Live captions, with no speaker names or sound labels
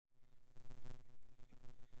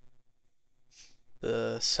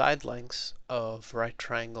the side lengths of right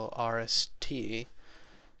triangle RST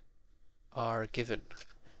are given.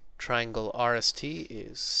 Triangle RST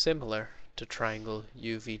is similar to triangle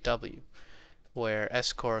UVW, where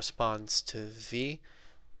S corresponds to V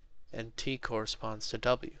and T corresponds to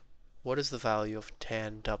W. What is the value of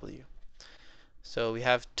tan W? So we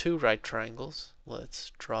have two right triangles.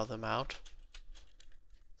 Let's draw them out.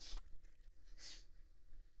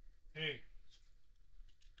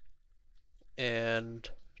 And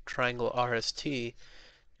triangle RST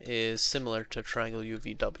is similar to triangle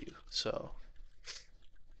UVW. So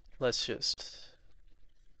let's just,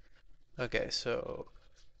 okay, so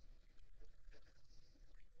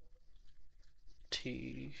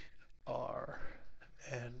T, R,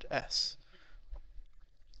 and S.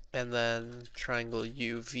 And then triangle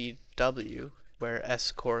UVW, where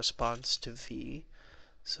S corresponds to V.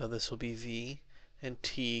 So this will be V, and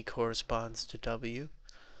T corresponds to W.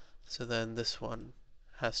 So then this one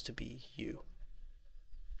has to be U.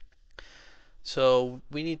 So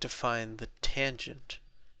we need to find the tangent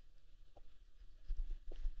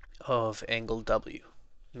of angle W.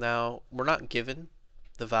 Now, we're not given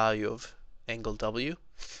the value of angle W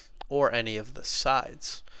or any of the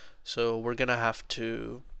sides. So we're going to have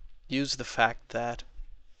to use the fact that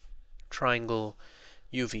triangle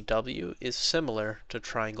UVW is similar to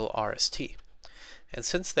triangle RST. And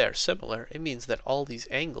since they are similar, it means that all these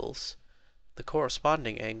angles, the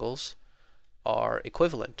corresponding angles, are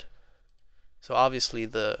equivalent. So obviously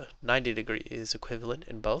the 90 degree is equivalent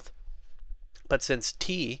in both. But since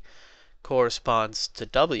T corresponds to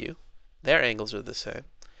W, their angles are the same.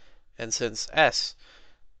 And since S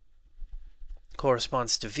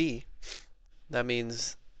corresponds to V, that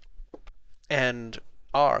means, and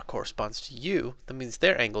R corresponds to U, that means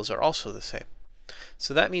their angles are also the same.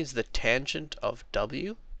 So that means the tangent of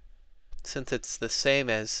W, since it's the same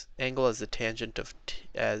as angle as the tangent of T,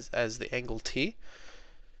 as the angle T,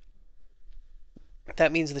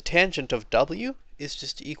 that means the tangent of W is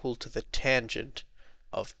just equal to the tangent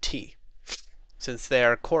of T, since they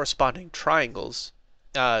are corresponding triangles,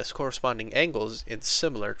 corresponding angles in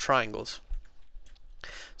similar triangles.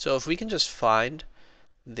 So if we can just find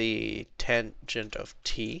the tangent of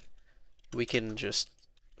T, we can just,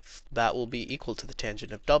 that will be equal to the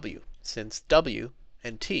tangent of W, since W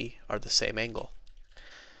and T are the same angle.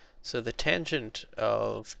 So the tangent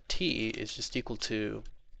of T is just equal to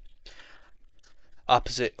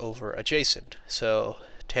opposite over adjacent. So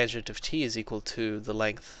tangent of T is equal to the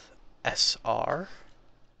length SR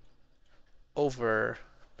over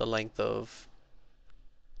the length of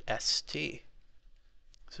ST.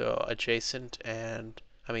 So adjacent and,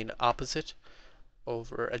 opposite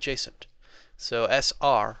over adjacent. So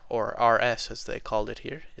SR, or RS as they called it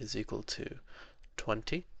here, is equal to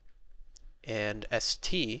 20, and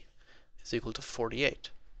ST is equal to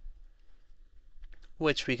 48,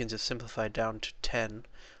 which we can just simplify down to 10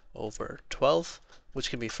 over 12, which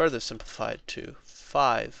can be further simplified to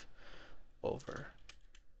 5 over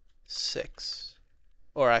 6.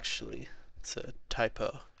 Or actually, it's a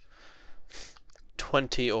typo.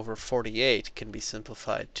 20 over 48 can be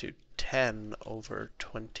simplified to 10 over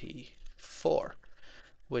 24,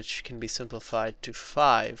 which can be simplified to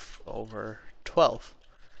 5 over 12,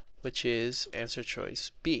 which is answer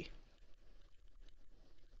choice B.